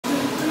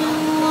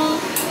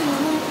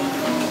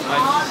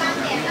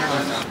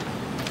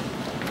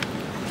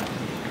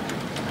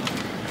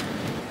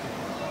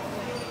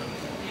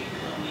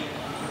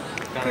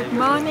Good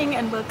morning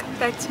and welcome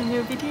back to a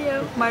new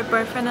video. My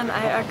boyfriend and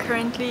I are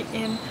currently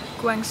in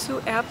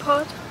Guangzhou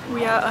airport.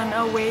 We are on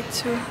our way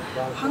to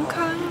Hong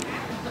Kong.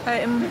 I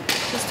am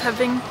just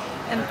having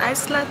an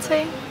iced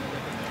latte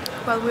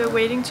while we're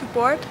waiting to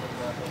board.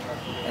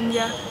 And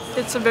yeah,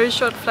 it's a very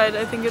short flight.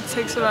 I think it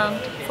takes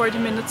around 40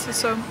 minutes or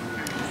so.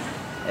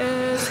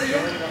 So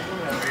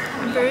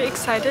yeah, I'm very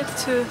excited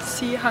to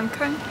see Hong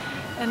Kong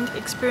and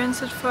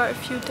experience it for a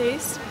few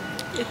days.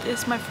 It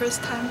is my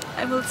first time.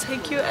 I will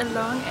take you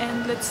along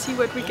and let's see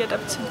what we get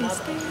up to these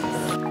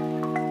days.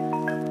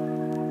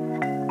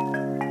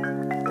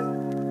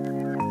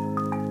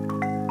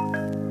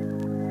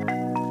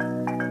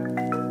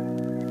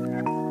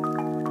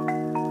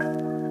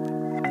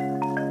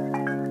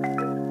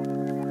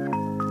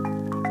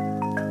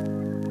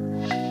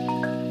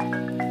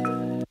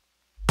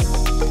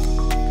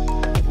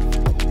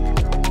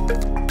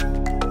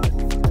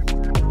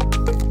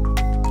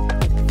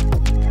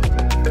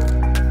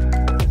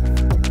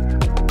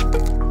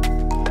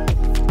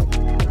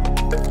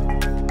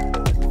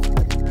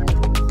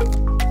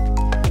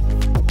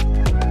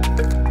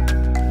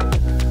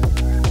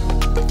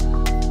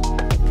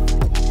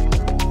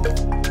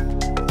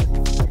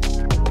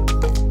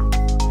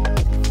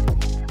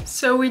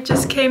 So we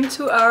just came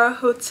to our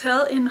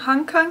hotel in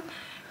Hong Kong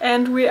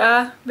and we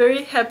are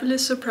very happily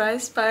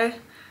surprised by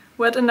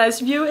what a nice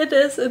view it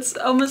is. It's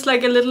almost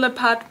like a little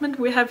apartment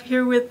we have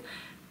here with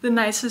the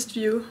nicest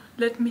view.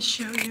 Let me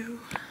show you.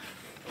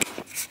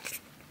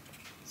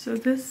 So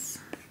this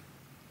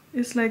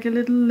is like a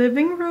little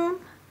living room.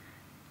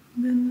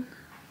 Then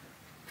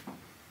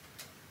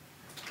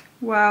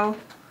wow,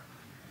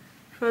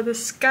 for the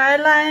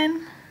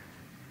skyline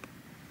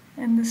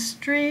and the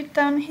street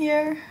down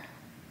here.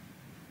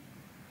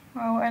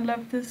 Wow, I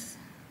love this.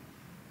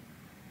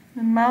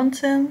 The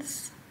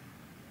mountains.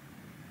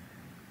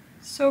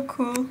 So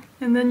cool.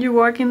 And then you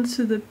walk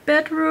into the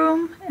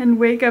bedroom and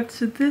wake up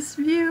to this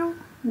view.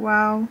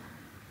 Wow.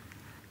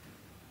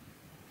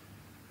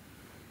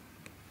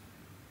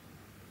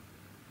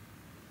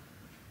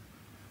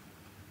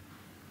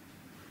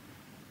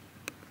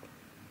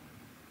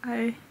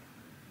 I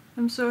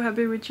am so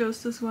happy we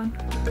chose this one.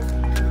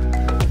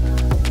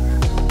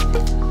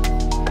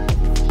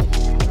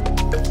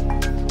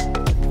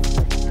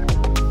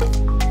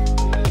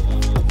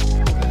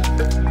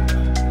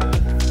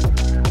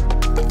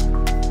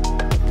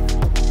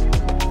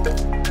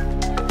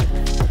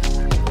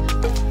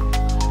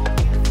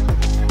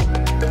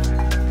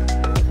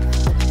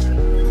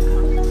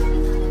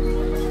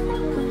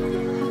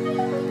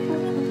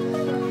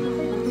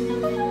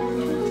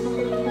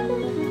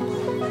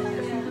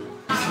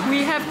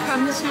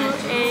 Come to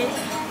a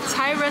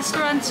Thai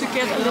restaurant to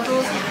get a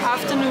little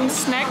afternoon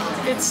snack.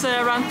 It's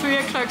around 3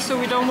 o'clock, so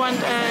we don't want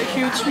a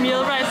huge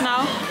meal right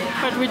now,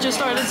 but we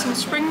just ordered some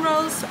spring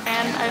rolls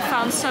and I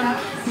found some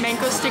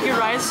mango sticky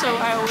rice, so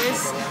I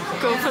always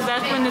go for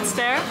that when it's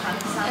there,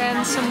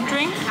 and some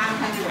drink.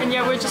 And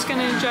yeah, we're just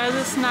gonna enjoy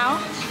this now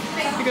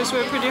because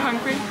we're pretty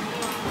hungry,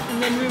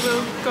 and then we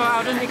will go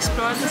out and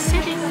explore the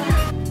city.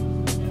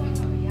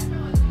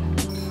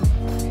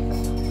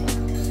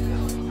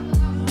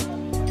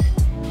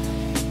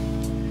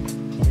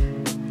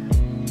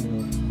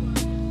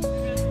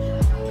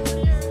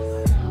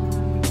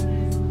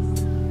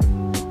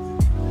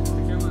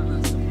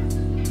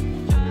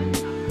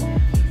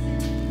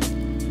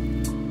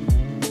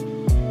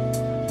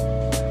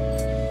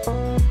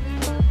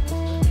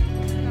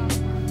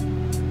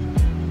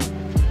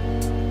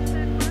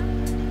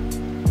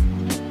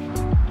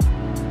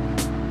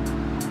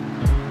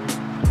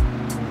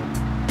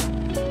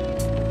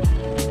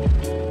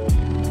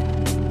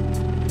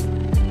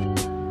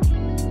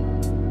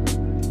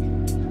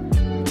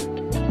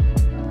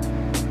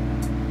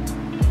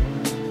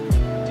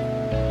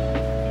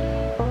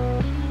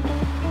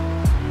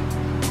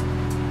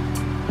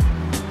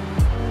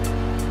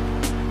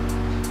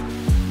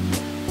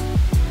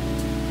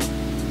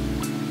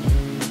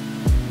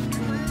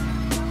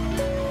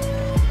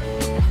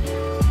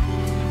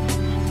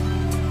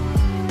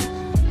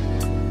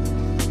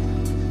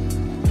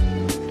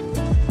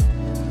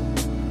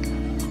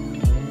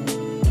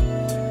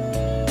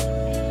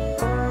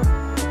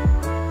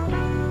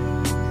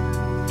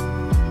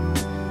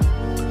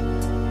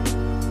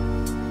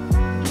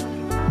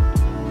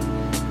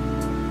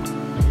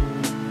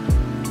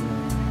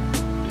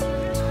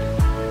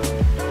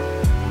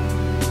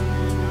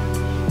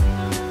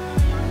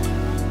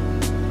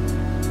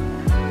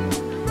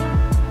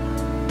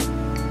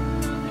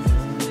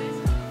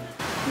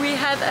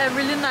 A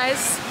really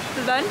nice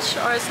lunch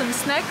or some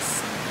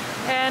snacks,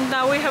 and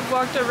now we have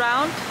walked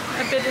around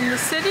a bit in the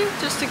city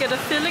just to get a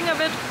feeling of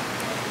it,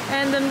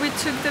 and then we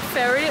took the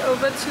ferry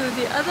over to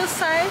the other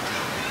side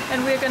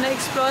and we're gonna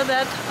explore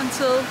that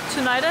until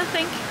tonight. I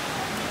think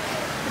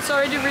it's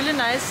already really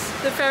nice.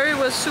 The ferry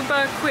was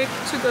super quick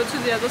to go to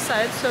the other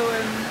side, so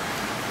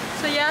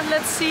yeah,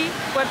 let's see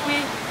what we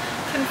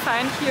can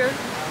find here.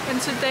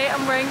 And today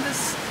I'm wearing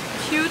this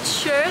cute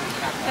shirt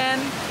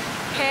and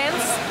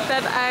pants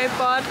that I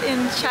bought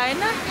in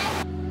China.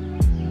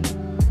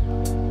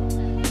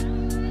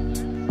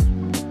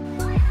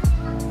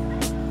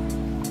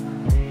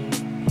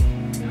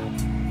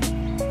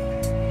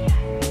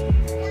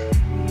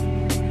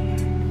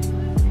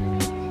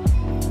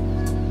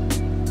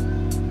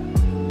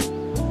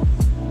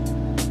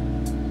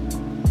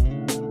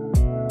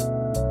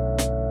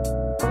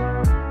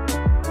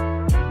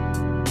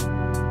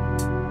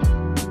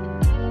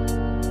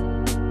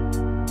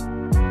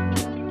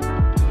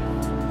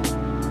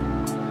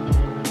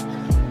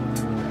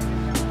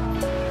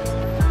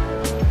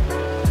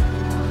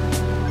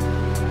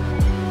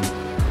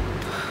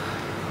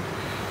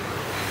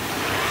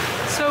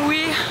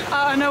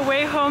 are on our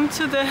way home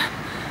to the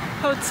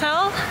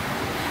hotel,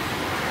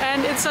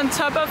 and it's on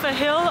top of a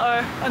hill,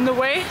 or on the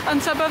way on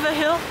top of a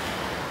hill,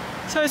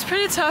 so it's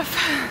pretty tough.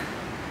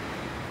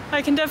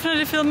 I can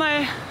definitely feel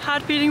my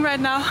heart beating right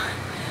now,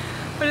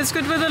 but it's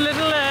good with a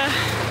little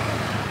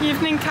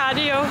evening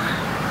cardio.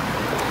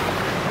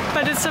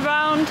 But it's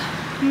around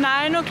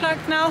 9 o'clock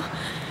now,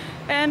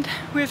 and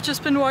we've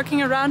just been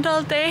walking around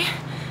all day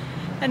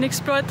and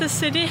explored the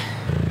city,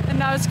 and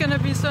now it's gonna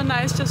be so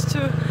nice just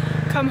to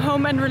come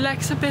home and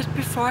relax a bit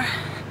before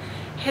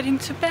heading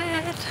to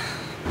bed.